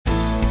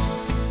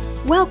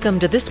Welcome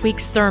to this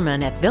week's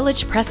sermon at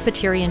Village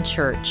Presbyterian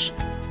Church.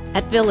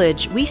 At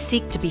Village, we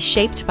seek to be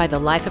shaped by the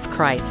life of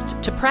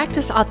Christ, to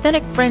practice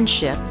authentic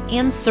friendship,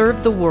 and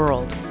serve the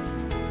world.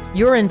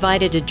 You're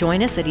invited to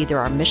join us at either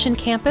our Mission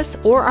Campus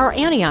or our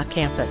Antioch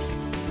campus.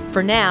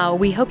 For now,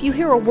 we hope you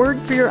hear a word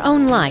for your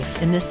own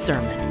life in this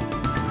sermon.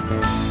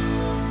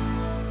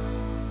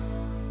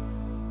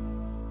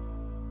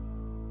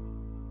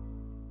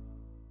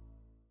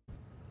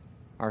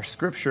 Our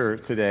scripture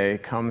today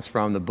comes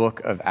from the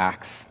book of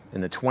Acts in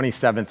the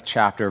 27th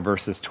chapter,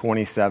 verses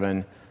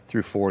 27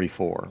 through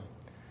 44.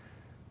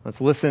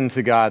 Let's listen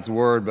to God's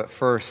word, but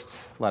first,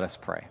 let us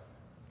pray.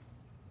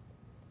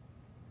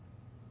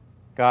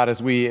 God,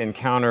 as we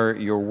encounter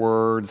your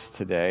words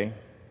today,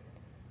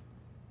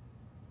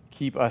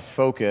 keep us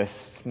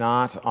focused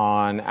not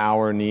on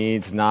our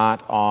needs,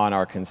 not on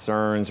our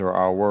concerns or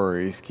our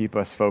worries. Keep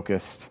us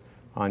focused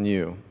on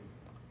you.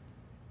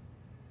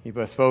 Keep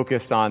us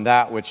focused on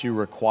that which you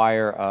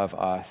require of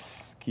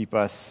us. Keep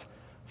us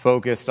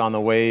focused on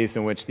the ways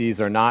in which these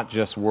are not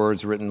just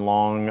words written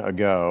long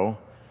ago.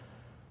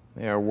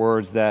 They are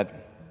words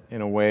that,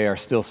 in a way, are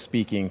still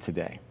speaking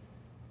today.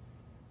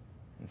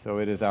 And so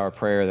it is our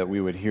prayer that we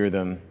would hear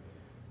them,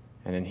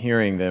 and in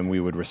hearing them, we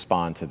would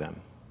respond to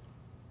them.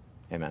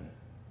 Amen.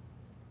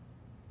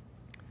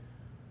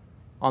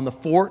 On the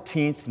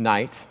 14th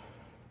night,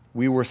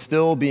 we were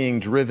still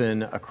being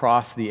driven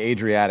across the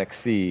Adriatic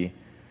Sea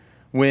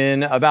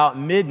when, about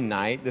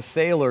midnight, the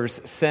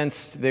sailors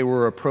sensed they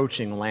were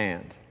approaching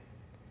land.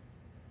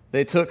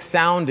 They took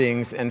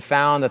soundings and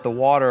found that the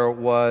water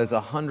was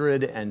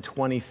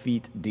 120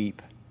 feet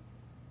deep.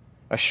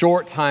 A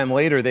short time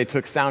later, they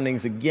took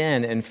soundings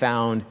again and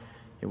found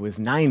it was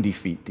 90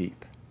 feet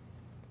deep.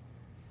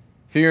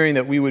 Fearing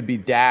that we would be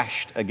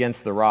dashed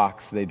against the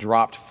rocks, they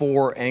dropped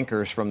 4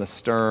 anchors from the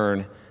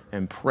stern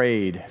and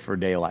prayed for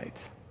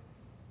daylight.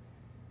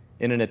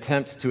 In an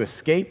attempt to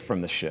escape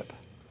from the ship,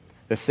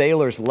 the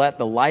sailors let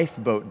the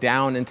lifeboat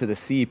down into the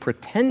sea,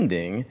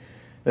 pretending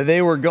that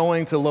they were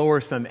going to lower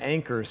some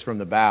anchors from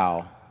the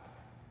bow.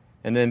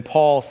 And then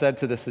Paul said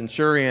to the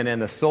centurion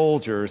and the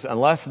soldiers,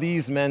 "Unless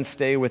these men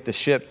stay with the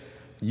ship,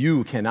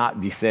 you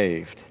cannot be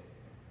saved."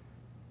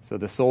 So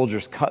the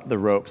soldiers cut the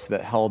ropes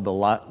that held the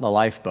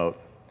lifeboat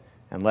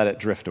and let it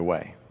drift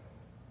away.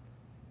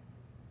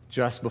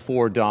 Just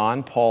before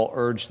dawn, Paul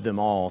urged them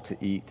all to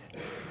eat.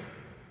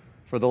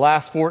 For the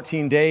last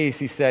 14 days,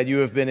 he said, you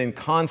have been in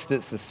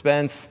constant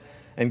suspense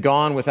and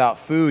gone without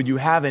food. You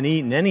haven't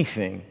eaten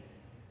anything.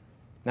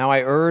 Now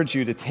I urge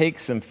you to take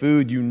some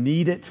food. You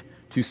need it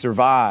to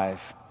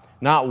survive.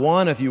 Not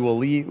one of you will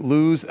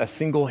lose a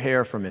single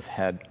hair from his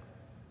head.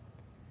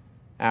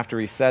 After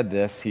he said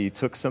this, he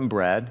took some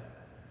bread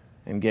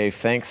and gave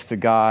thanks to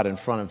God in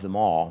front of them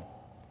all.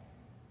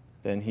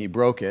 Then he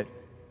broke it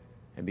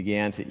and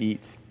began to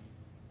eat.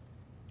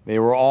 They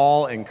were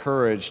all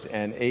encouraged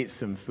and ate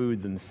some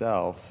food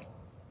themselves.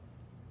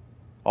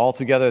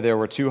 Altogether, there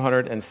were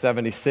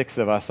 276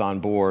 of us on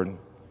board.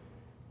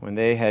 When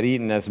they had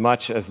eaten as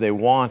much as they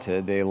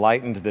wanted, they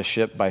lightened the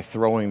ship by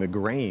throwing the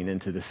grain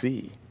into the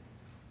sea.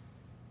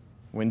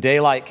 When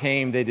daylight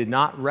came, they did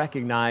not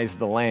recognize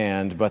the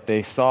land, but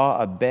they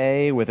saw a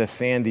bay with a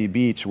sandy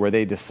beach where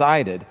they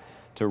decided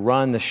to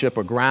run the ship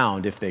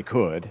aground if they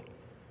could.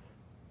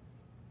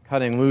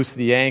 Cutting loose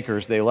the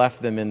anchors, they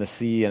left them in the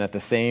sea and at the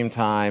same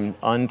time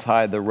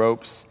untied the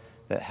ropes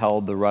that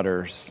held the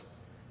rudders.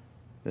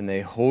 Then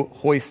they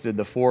hoisted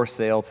the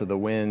foresail to the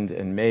wind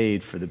and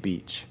made for the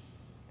beach.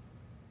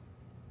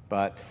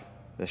 But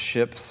the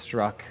ship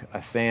struck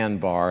a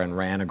sandbar and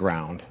ran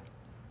aground.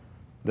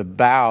 The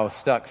bow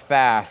stuck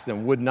fast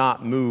and would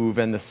not move,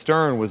 and the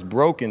stern was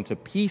broken to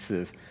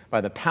pieces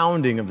by the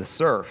pounding of the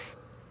surf.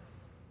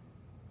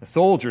 The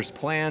soldiers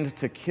planned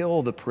to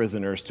kill the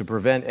prisoners to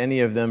prevent any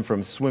of them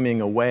from swimming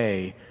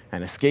away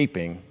and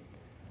escaping.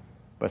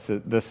 But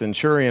the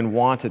centurion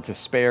wanted to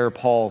spare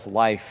Paul's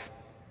life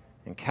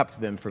and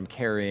kept them from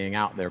carrying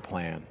out their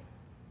plan.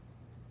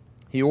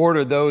 He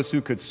ordered those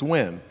who could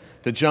swim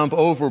to jump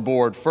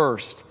overboard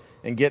first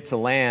and get to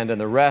land,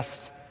 and the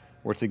rest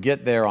were to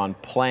get there on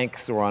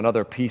planks or on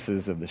other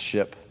pieces of the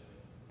ship.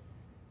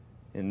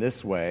 In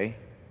this way,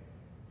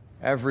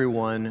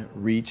 everyone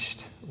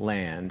reached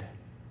land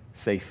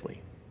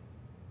safely.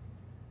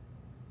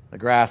 The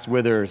grass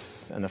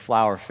withers and the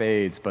flower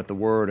fades, but the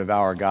word of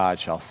our God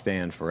shall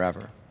stand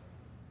forever.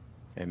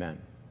 Amen.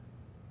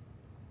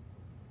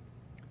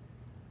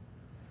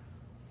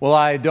 Well,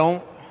 I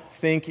don't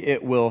think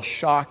it will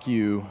shock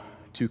you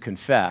to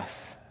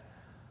confess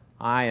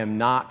I am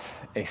not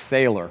a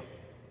sailor.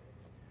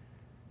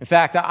 In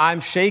fact,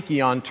 I'm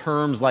shaky on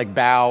terms like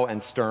bow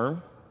and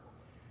stern.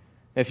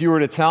 If you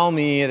were to tell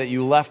me that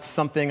you left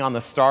something on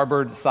the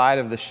starboard side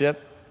of the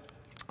ship,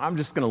 I'm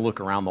just going to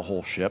look around the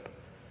whole ship.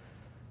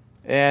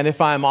 And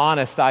if I'm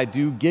honest, I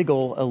do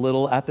giggle a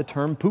little at the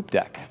term poop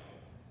deck.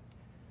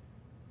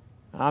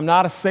 I'm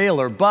not a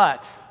sailor,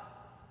 but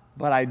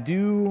I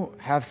do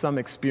have some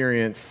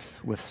experience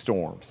with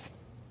storms.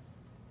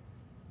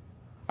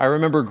 I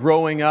remember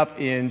growing up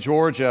in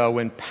Georgia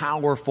when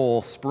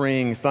powerful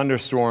spring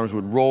thunderstorms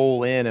would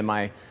roll in and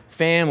my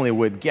family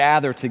would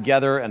gather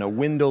together in a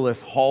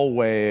windowless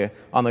hallway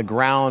on the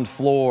ground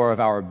floor of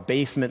our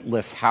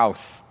basementless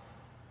house.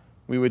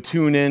 We would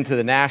tune in to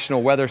the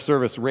National Weather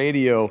Service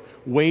radio,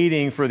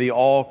 waiting for the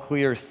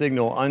all-clear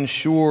signal,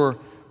 unsure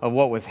of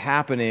what was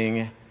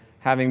happening,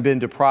 having been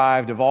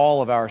deprived of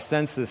all of our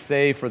senses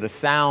save for the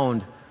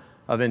sound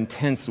of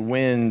intense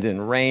wind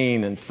and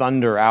rain and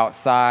thunder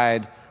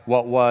outside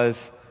what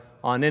was,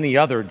 on any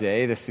other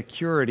day, the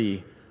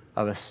security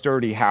of a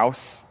sturdy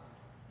house,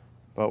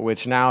 but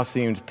which now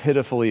seemed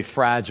pitifully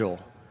fragile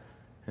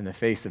in the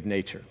face of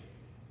nature.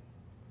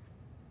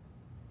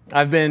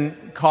 I've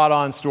been caught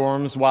on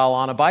storms while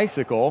on a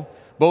bicycle,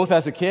 both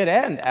as a kid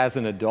and as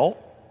an adult.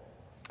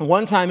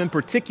 One time in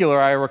particular,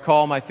 I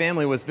recall my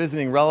family was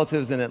visiting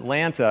relatives in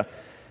Atlanta.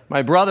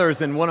 My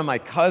brothers and one of my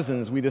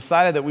cousins, we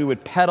decided that we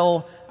would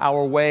pedal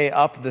our way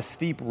up the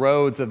steep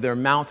roads of their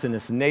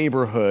mountainous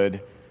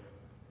neighborhood.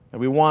 And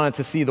we wanted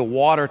to see the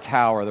water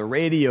tower, the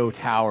radio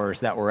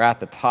towers that were at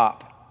the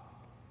top.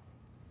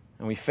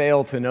 And we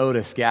failed to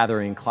notice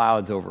gathering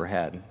clouds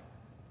overhead.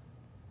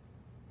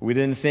 We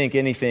didn't think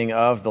anything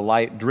of the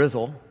light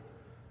drizzle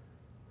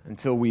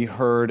until we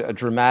heard a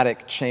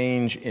dramatic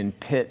change in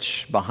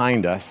pitch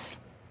behind us.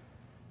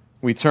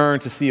 We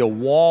turned to see a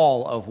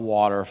wall of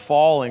water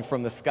falling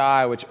from the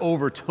sky, which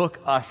overtook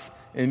us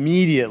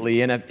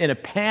immediately. In a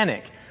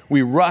panic,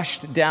 we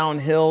rushed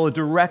downhill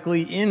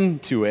directly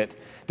into it,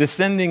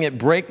 descending at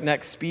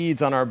breakneck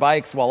speeds on our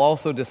bikes while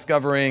also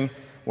discovering,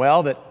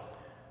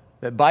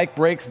 that bike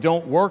brakes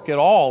don't work at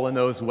all in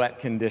those wet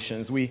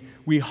conditions.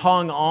 We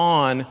hung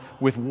on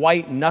with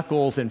white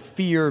knuckles and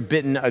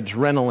fear-bitten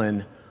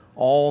adrenaline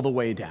all the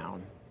way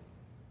down.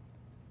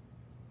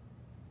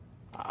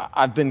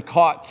 I've been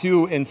caught,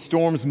 too, in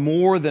storms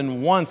more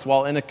than once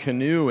while in a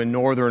canoe in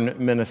northern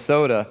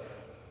Minnesota,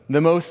 the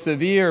most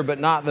severe but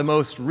not the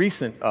most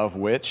recent of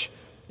which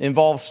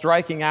involved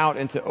striking out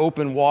into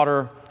open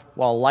water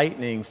while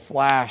lightning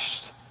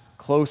flashed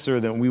closer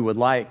than we would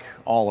like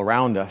all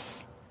around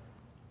us.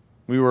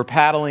 We were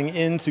paddling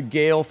into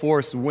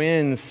gale-force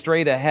winds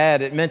straight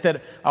ahead. It meant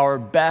that our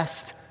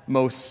best,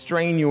 most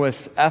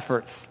strenuous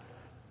efforts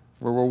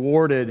were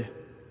rewarded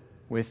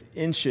with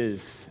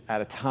inches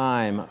at a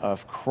time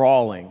of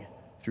crawling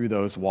through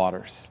those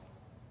waters.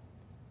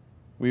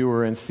 We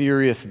were in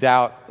serious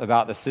doubt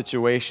about the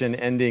situation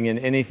ending in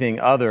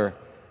anything other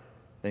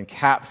than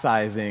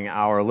capsizing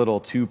our little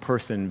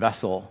two-person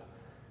vessel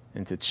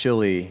into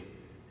chilly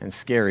and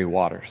scary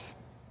waters.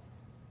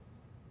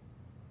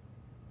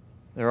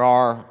 There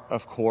are,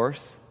 of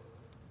course,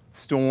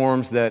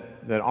 storms that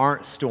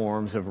aren't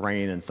storms of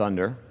rain and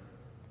thunder.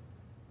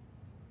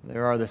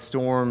 There are the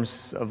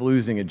storms of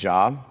losing a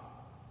job,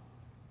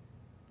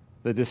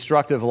 the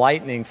destructive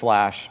lightning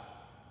flash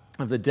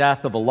of the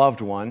death of a loved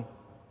one,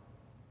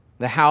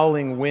 the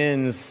howling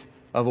winds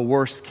of a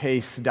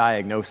worst-case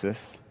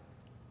diagnosis,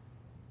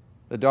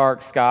 the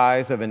dark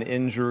skies of an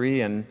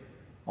injury and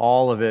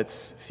all of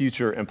its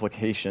future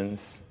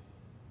implications,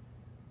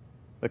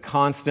 the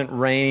constant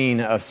rain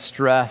of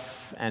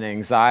stress and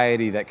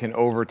anxiety that can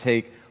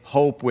overtake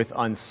hope with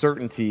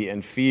uncertainty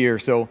and fear.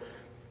 So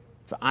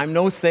I'm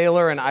no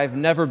sailor, and I've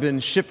never been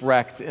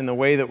shipwrecked in the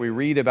way that we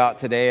read about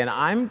today, and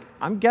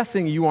I'm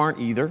guessing you aren't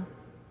either.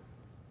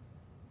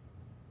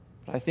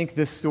 But I think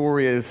this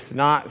story is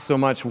not so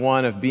much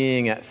one of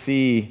being at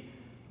sea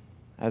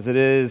as it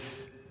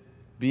is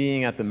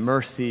being at the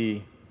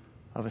mercy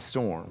of a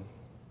storm.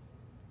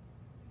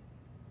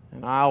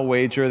 And I'll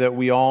wager that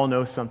we all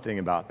know something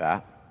about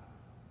that.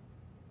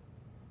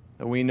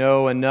 That we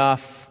know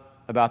enough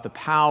about the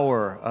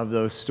power of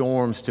those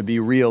storms to be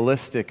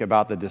realistic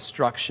about the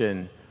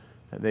destruction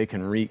that they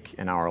can wreak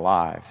in our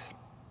lives.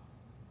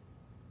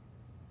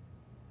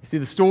 You see,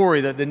 the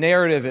story, the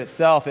narrative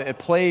itself, it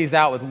plays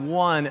out with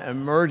one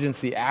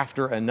emergency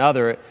after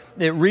another.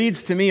 It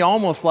reads to me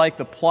almost like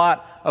the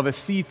plot of a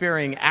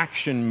seafaring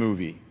action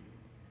movie.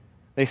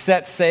 They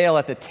set sail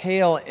at the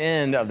tail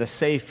end of the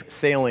safe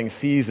sailing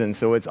season,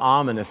 so it's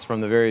ominous from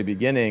the very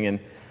beginning.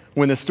 And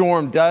when the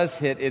storm does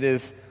hit, it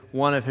is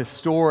one of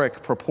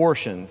historic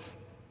proportions.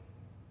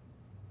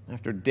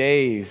 After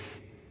days,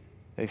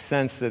 they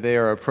sense that they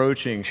are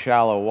approaching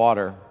shallow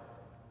water.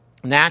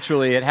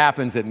 Naturally, it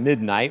happens at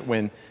midnight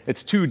when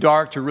it's too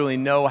dark to really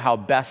know how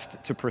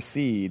best to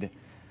proceed.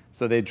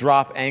 So they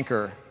drop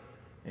anchor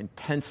and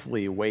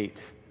tensely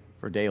wait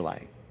for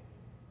daylight.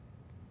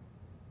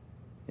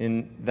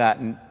 In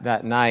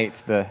that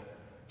night, the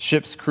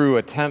ship's crew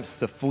attempts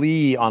to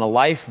flee on a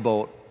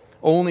lifeboat,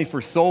 only for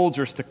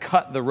soldiers to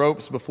cut the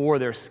ropes before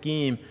their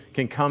scheme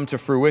can come to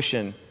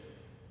fruition.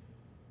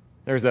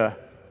 There's a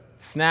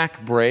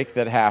snack break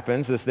that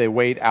happens as they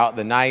wait out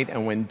the night,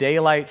 and when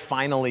daylight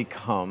finally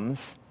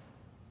comes,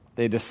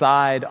 they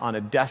decide on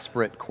a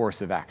desperate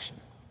course of action.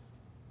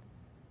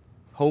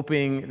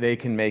 Hoping they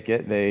can make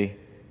it, they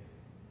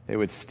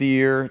would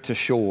steer to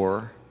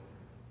shore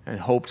and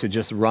hope to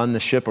just run the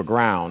ship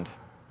aground.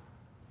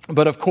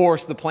 But of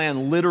course, the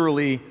plan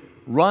literally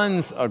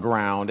runs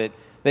aground. It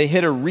They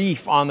hit a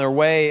reef on their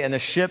way, and the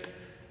ship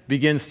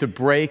begins to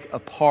break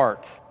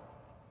apart.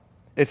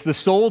 It's the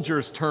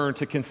soldiers' turn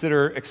to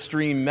consider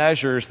extreme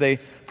measures. They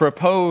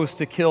propose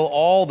to kill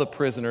all the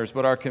prisoners,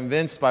 but are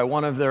convinced by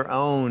one of their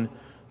own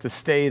to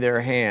stay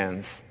their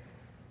hands.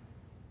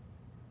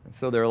 And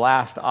so their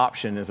last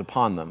option is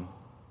upon them.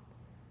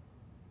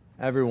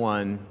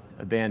 Everyone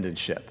abandoned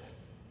ship.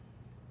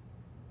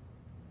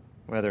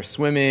 Whether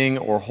swimming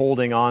or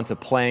holding on to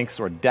planks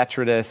or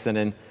detritus, and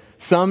in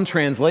some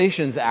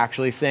translations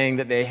actually saying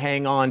that they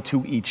hang on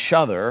to each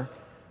other,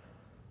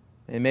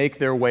 they make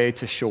their way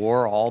to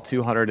shore, all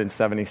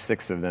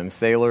 276 of them,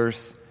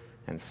 sailors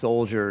and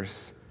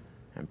soldiers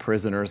and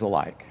prisoners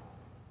alike.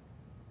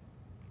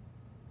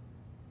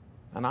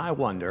 And I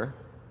wonder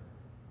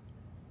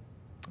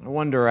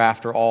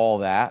after all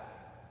that,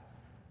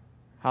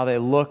 how they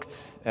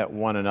looked at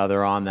one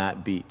another on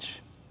that beach.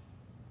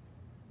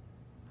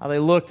 How they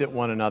looked at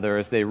one another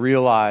as they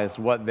realized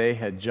what they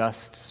had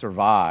just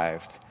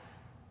survived.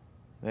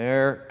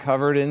 They're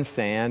covered in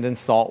sand and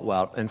salt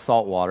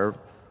water,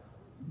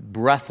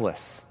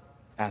 breathless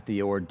at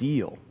the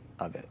ordeal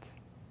of it.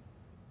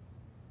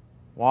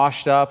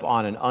 Washed up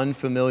on an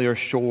unfamiliar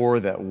shore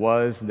that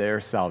was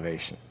their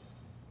salvation.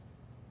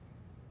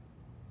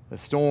 The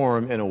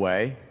storm, in a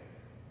way,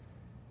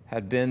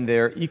 had been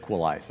their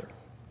equalizer.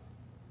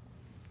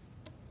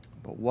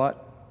 But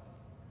what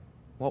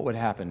would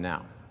happen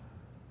now?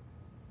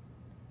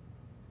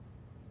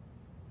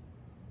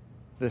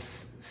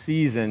 This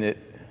season, it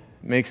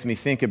makes me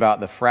think about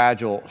the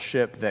fragile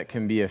ship that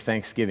can be a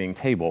Thanksgiving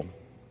table.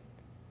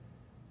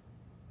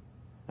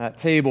 That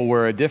table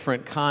where a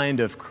different kind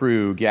of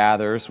crew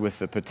gathers with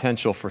the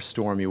potential for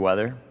stormy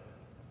weather.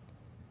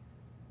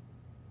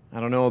 I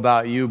don't know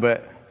about you,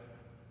 but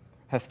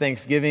has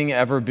Thanksgiving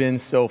ever been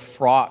so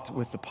fraught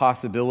with the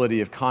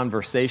possibility of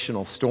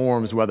conversational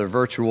storms, whether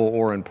virtual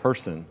or in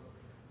person?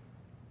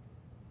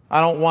 I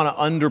don't want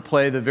to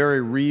underplay the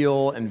very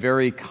real and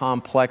very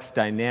complex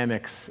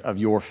dynamics of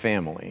your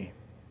family.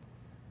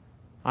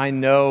 I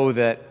know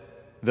that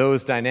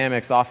those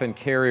dynamics often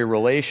carry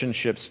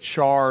relationships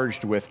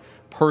charged with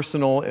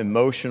personal,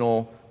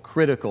 emotional,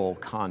 critical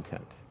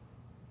content.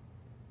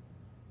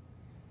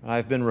 And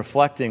I've been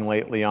reflecting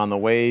lately on the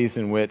ways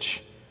in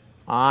which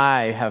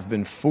I have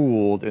been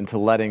fooled into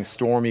letting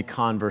stormy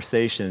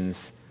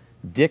conversations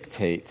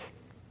dictate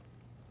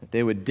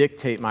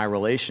my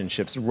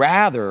relationships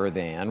rather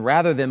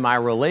than my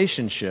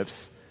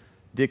relationships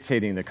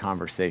dictating the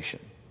conversation.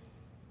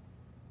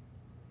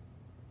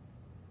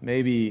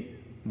 Maybe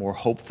more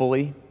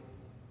hopefully,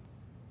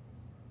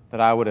 that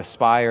I would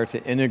aspire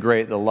to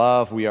integrate the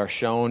love we are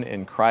shown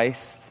in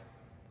Christ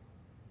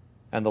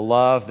and the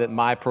love that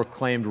my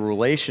proclaimed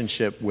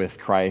relationship with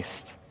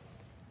Christ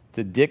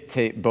to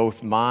dictate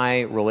both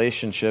my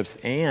relationships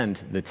and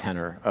the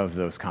tenor of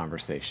those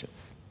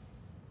conversations.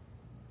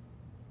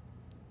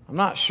 I'm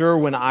not sure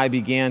when I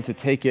began to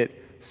take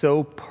it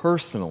so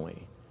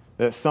personally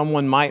that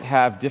someone might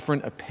have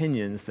different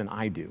opinions than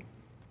I do.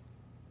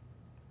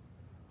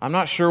 I'm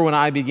not sure when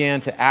I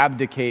began to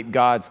abdicate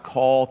God's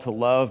call to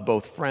love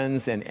both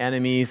friends and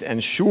enemies,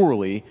 and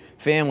surely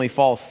family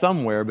falls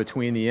somewhere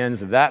between the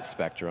ends of that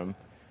spectrum.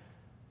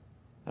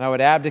 And I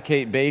would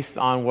abdicate based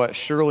on what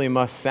surely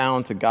must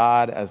sound to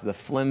God as the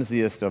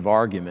flimsiest of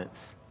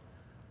arguments,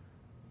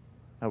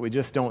 that we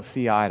just don't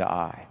see eye to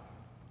eye.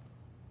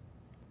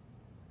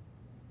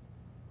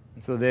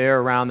 And so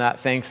there around that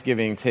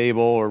Thanksgiving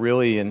table, or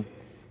really in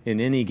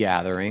any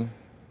gathering,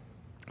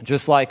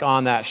 just like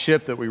on that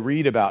ship that we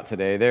read about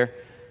today,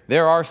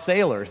 there are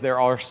sailors, there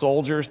are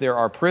soldiers, there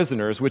are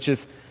prisoners, which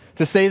is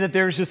to say that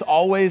there's just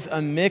always a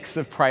mix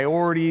of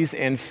priorities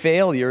and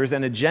failures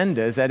and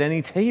agendas at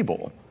any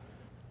table.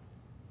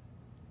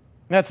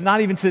 That's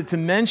not even to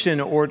mention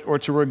or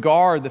to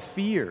regard the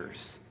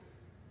fears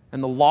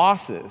and the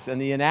losses and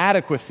the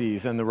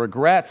inadequacies and the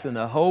regrets and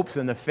the hopes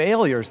and the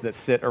failures that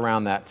sit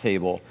around that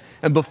table.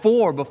 And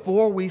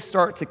before we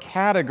start to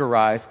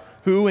categorize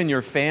who in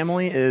your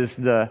family is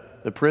the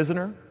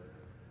prisoner,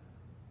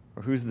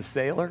 or who's the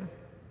sailor,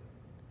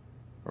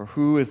 or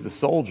who is the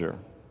soldier,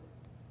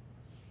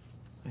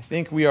 I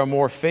think we are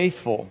more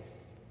faithful.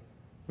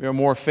 We are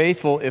more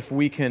faithful if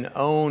we can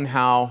own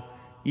how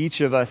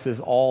each of us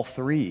is all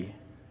three,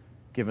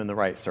 given the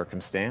right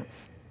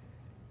circumstance.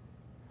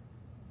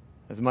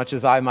 As much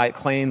as I might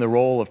claim the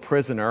role of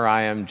prisoner,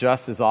 I am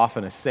just as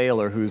often a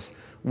sailor who's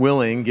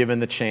willing, given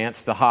the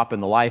chance, to hop in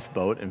the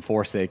lifeboat and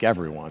forsake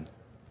everyone.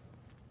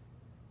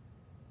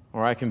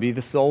 Or I can be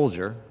the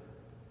soldier,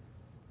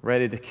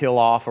 ready to kill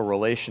off a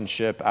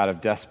relationship out of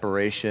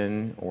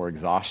desperation or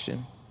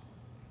exhaustion.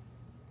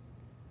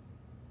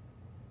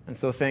 And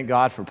so thank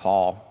God for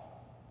Paul.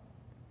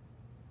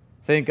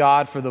 Thank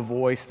God for the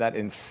voice that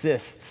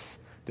insists,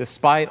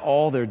 despite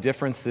all their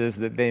differences,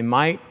 that they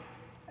might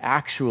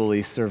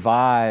actually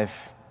survive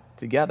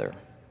together.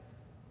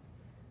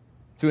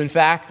 To in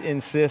fact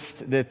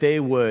insist that they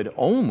would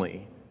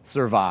only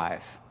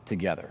survive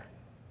together.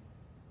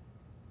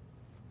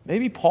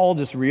 Maybe Paul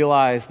just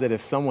realized that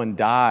if someone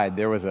died,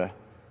 there was a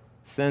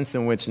sense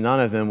in which none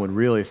of them would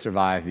really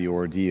survive the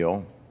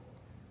ordeal,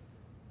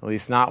 at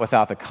least not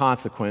without the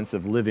consequence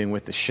of living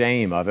with the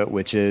shame of it,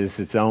 which is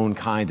its own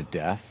kind of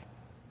death.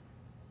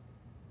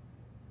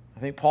 I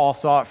think Paul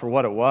saw it for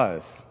what it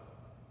was.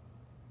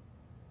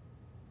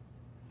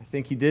 I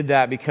think he did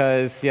that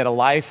because he had a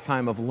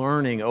lifetime of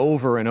learning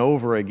over and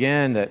over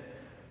again that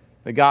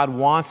God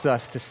wants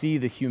us to see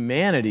the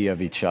humanity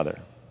of each other,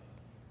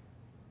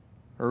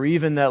 or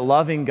even that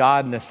loving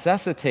God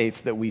necessitates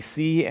that we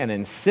see and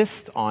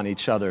insist on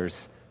each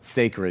other's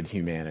sacred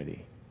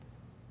humanity.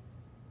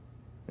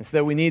 It's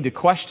that we need to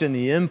question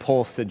the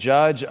impulse to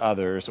judge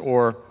others,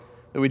 or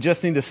that we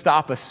just need to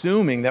stop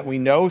assuming that we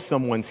know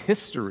someone's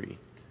history,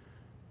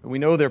 that we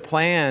know their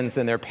plans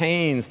and their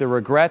pains, their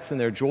regrets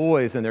and their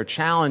joys and their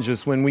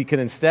challenges, when we can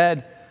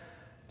instead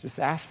just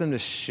ask them to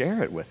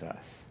share it with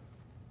us.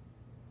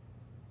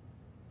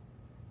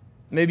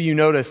 Maybe you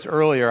noticed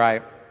earlier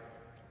I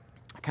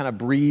kind of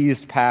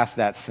breezed past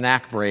that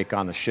snack break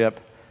on the ship.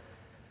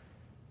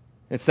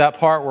 It's that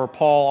part where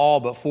Paul all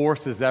but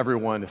forces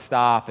everyone to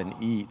stop and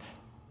eat,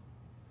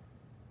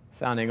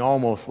 sounding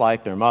almost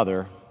like their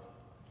mother.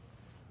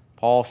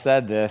 Paul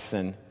said this,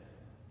 and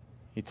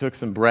he took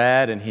some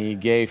bread and he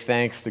gave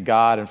thanks to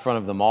God in front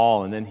of them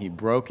all, and then he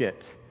broke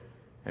it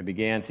and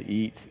began to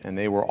eat, and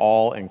they were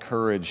all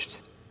encouraged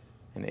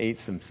and ate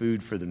some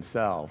food for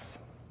themselves.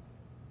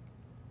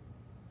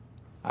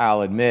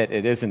 I'll admit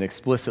it isn't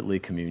explicitly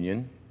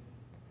communion,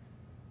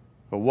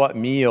 but what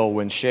meal,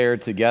 when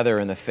shared together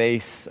in the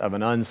face of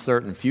an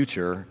uncertain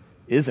future,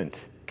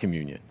 isn't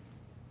communion?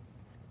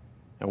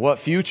 And what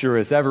future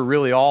is ever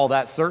really all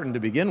that certain to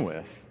begin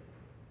with?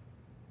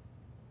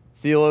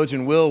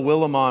 Theologian Will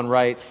Willimon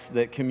writes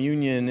that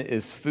communion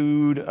is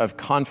food of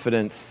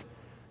confidence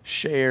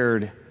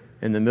shared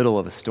in the middle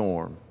of a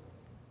storm.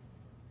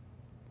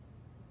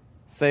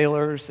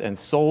 Sailors and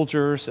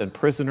soldiers and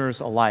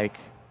prisoners alike,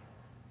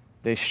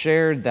 they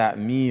shared that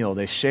meal,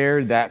 they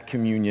shared that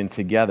communion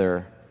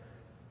together,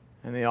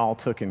 and they all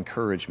took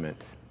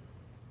encouragement.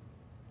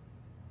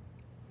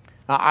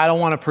 Now, I don't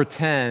want to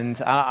pretend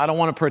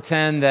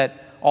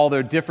that all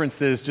their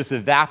differences just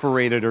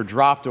evaporated or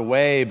dropped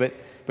away, but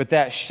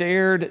that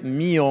shared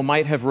meal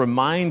might have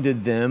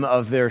reminded them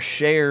of their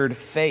shared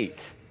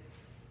fate.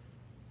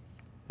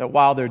 That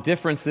while their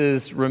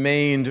differences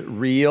remained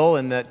real,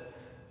 and that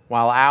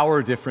while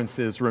our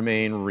differences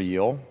remain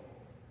real,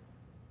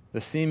 the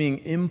seeming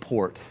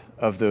import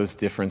of those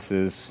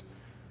differences,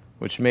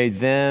 which made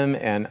them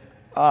and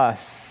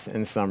us,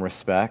 in some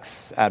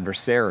respects,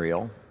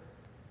 adversarial,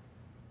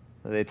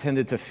 they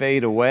tended to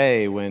fade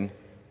away when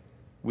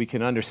we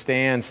can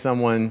understand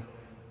someone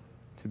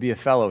to be a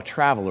fellow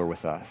traveler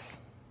with us,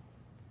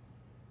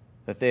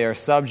 that they are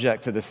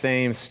subject to the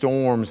same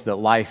storms that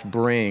life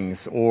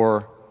brings,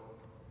 or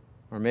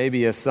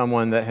maybe as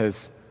someone that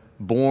has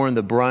borne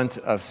the brunt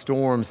of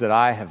storms that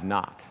I have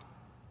not.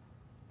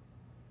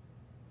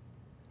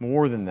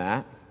 More than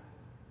that,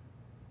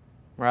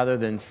 rather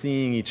than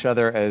seeing each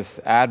other as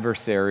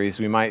adversaries,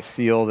 we might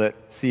see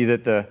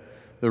that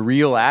the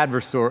real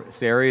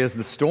adversary is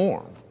the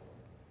storm.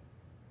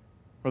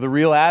 Or the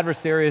real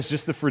adversary is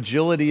just the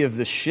fragility of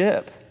the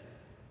ship.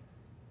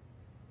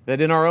 That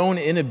in our own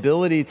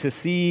inability to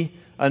see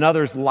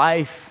another's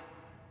life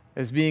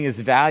as being as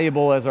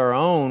valuable as our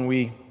own,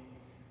 we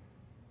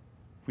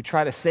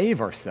try to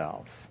save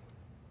ourselves.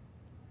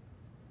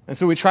 And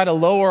so we try to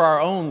lower our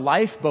own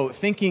lifeboat,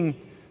 thinking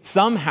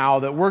somehow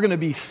that we're going to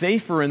be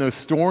safer in those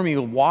stormy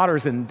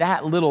waters in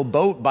that little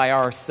boat by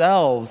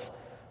ourselves,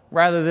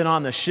 rather than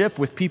on the ship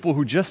with people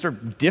who just are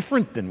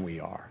different than we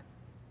are.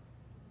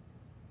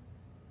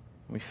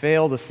 We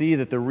fail to see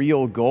that the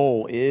real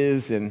goal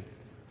is and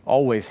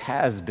always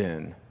has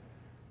been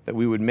that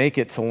we would make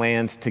it to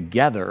land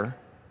together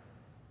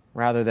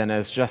rather than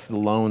as just the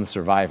lone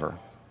survivor.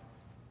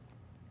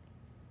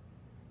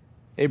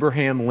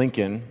 Abraham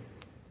Lincoln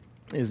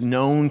is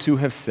known to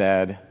have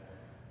said,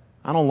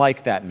 "I don't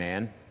like that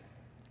man.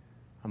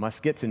 I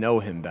must get to know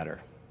him better."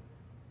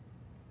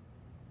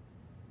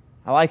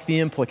 I like the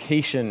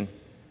implication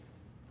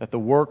that the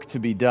work to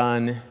be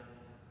done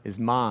is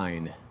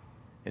mine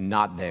and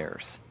not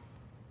theirs.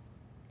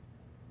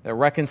 That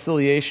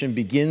reconciliation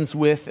begins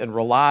with and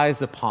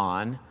relies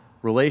upon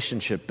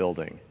relationship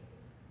building.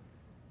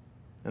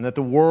 And that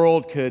the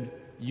world could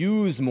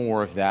use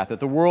more of that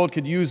the world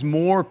could use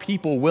more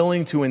people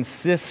willing to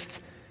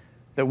insist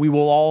that we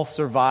will all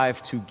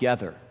survive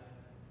together.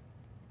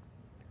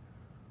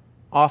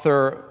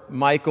 Author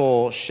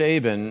Michael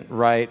Chabon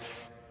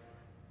writes,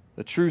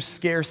 "The true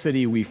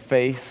scarcity we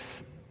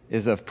face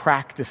is of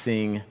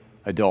practicing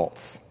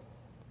adults,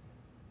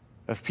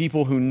 of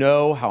people who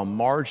know how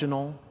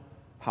marginal,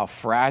 how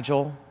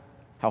fragile,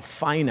 how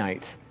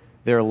finite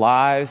their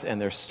lives and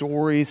their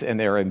stories and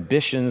their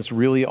ambitions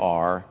really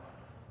are,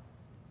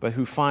 but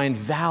who find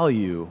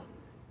value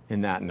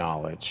in that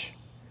knowledge,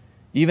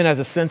 even as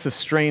a sense of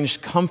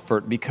strange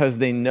comfort because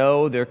they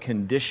know their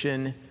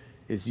condition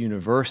is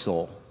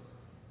universal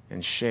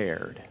and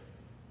shared."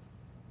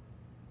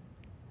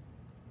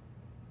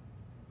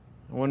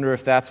 I wonder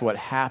if that's what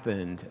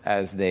happened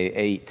as they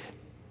ate,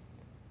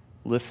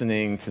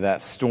 listening to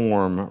that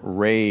storm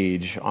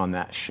rage on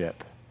that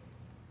ship.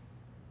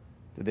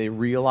 Did they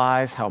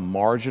realize how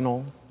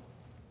marginal,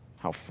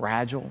 how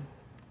fragile,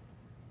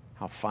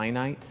 how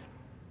finite,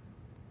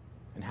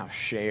 and how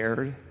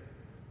shared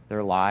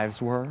their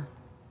lives were?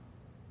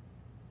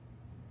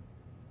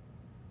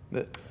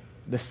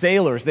 The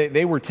sailors,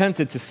 they were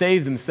tempted to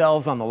save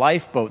themselves on the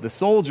lifeboat. The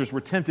soldiers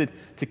were tempted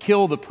to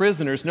kill the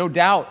prisoners. No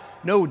doubt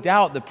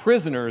the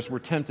prisoners were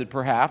tempted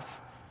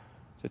perhaps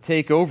to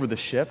take over the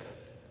ship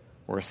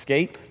or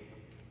escape.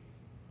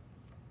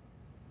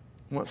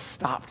 What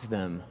stopped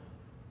them?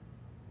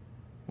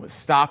 What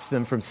stopped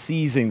them from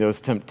seizing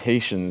those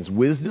temptations?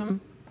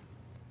 Wisdom?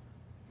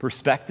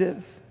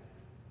 Perspective?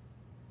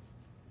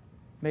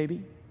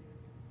 Maybe?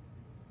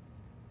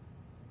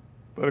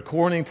 But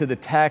according to the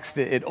text,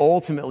 it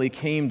ultimately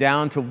came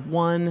down to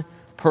one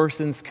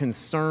person's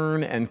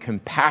concern and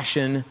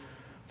compassion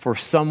for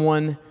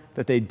someone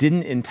that they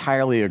didn't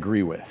entirely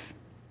agree with.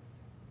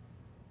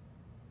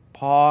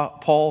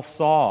 Paul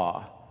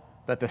saw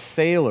that the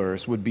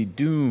sailors would be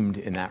doomed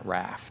in that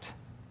raft.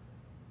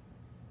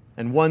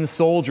 And one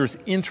soldier's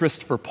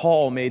interest for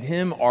Paul made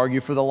him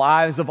argue for the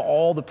lives of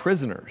all the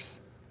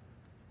prisoners.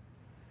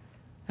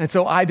 And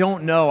so I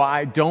don't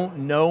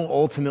know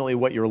ultimately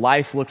what your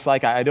life looks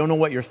like. I don't know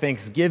what your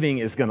Thanksgiving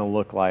is going to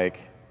look like.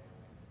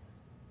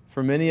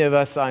 For many of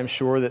us, I'm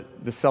sure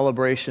that the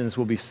celebrations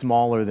will be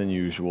smaller than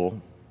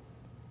usual.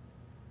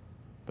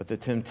 But the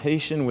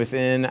temptation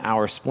within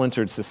our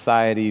splintered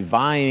society,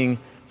 vying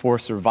for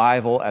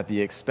survival at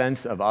the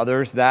expense of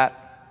others, that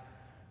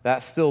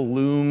still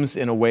looms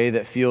in a way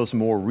that feels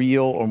more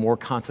real or more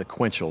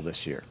consequential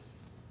this year.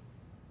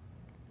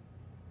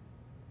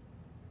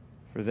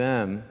 For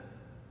them,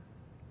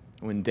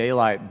 when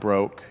daylight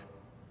broke,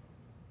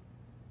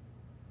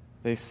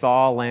 they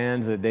saw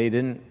land that they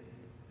didn't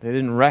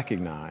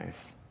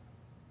recognize.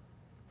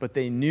 But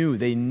they knew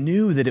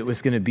that it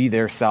was going to be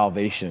their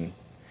salvation.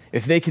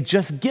 If they could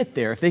just get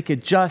there,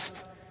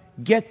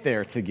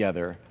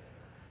 together,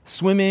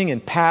 swimming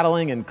and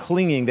paddling and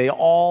clinging, they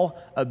all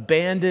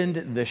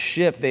abandoned the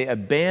ship. They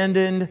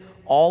abandoned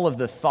all of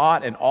the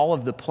thought and all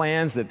of the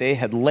plans that they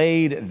had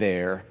laid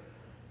there.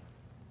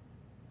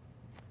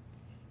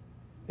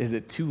 Is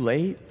it too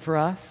late for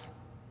us?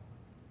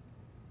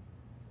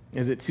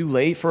 Is it too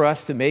late for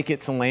us to make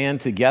it to land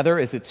together?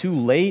 Is it too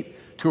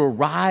late to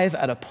arrive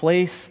at a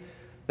place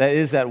that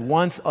is at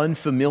once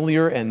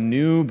unfamiliar and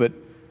new, but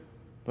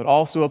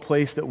also a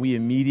place that we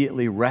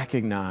immediately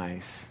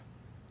recognize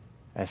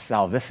as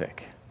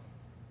salvific?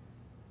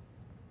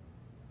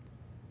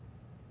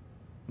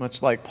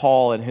 Much like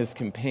Paul and his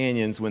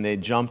companions when they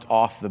jumped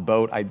off the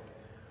boat, I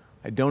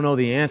don't know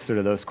the answer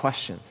to those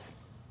questions.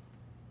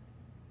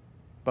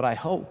 But I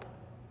hope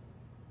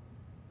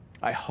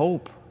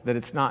that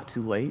it's not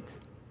too late.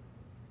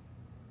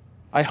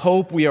 I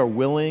hope we are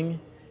willing,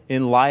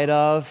 in light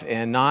of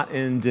and not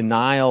in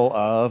denial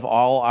of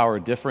all our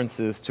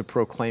differences, to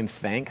proclaim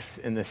thanks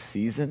in this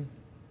season.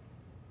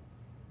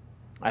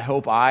 I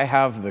hope I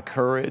have the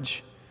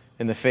courage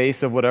in the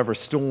face of whatever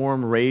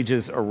storm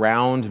rages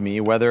around me,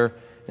 whether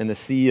in the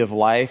sea of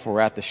life or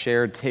at the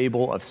shared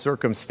table of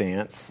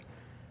circumstance,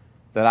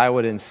 that I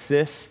would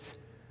insist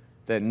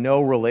that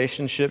no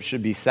relationship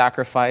should be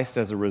sacrificed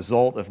as a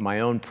result of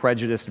my own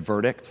prejudiced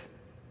verdict.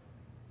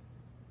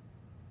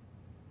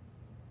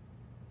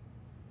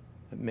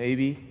 That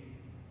maybe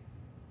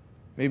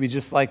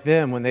just like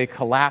them, when they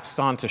collapsed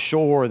onto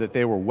shore, that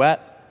they were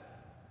wet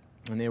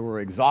and they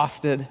were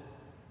exhausted,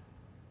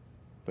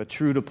 but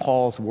true to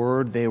Paul's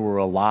word, they were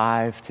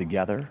alive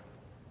together.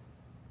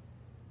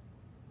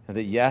 And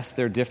that yes,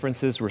 their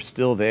differences were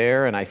still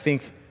there, and I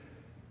think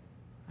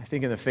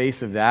in the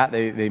face of that,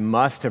 they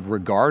must have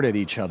regarded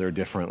each other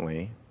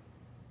differently.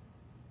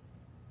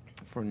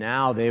 For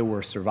now, they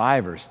were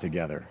survivors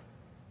together.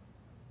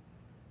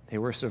 They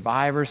were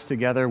survivors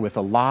together with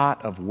a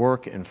lot of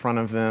work in front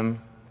of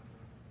them.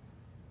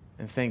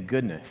 And thank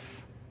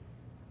goodness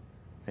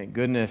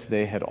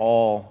they had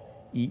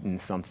all eaten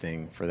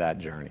something for that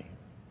journey.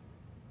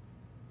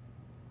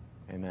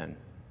 Amen.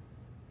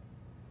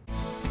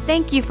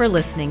 Thank you for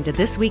listening to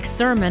this week's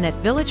sermon at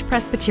Village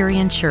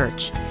Presbyterian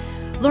Church.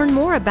 Learn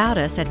more about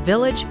us at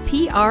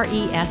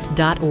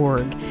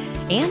villagepres.org,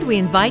 and we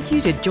invite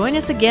you to join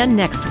us again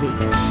next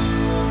week.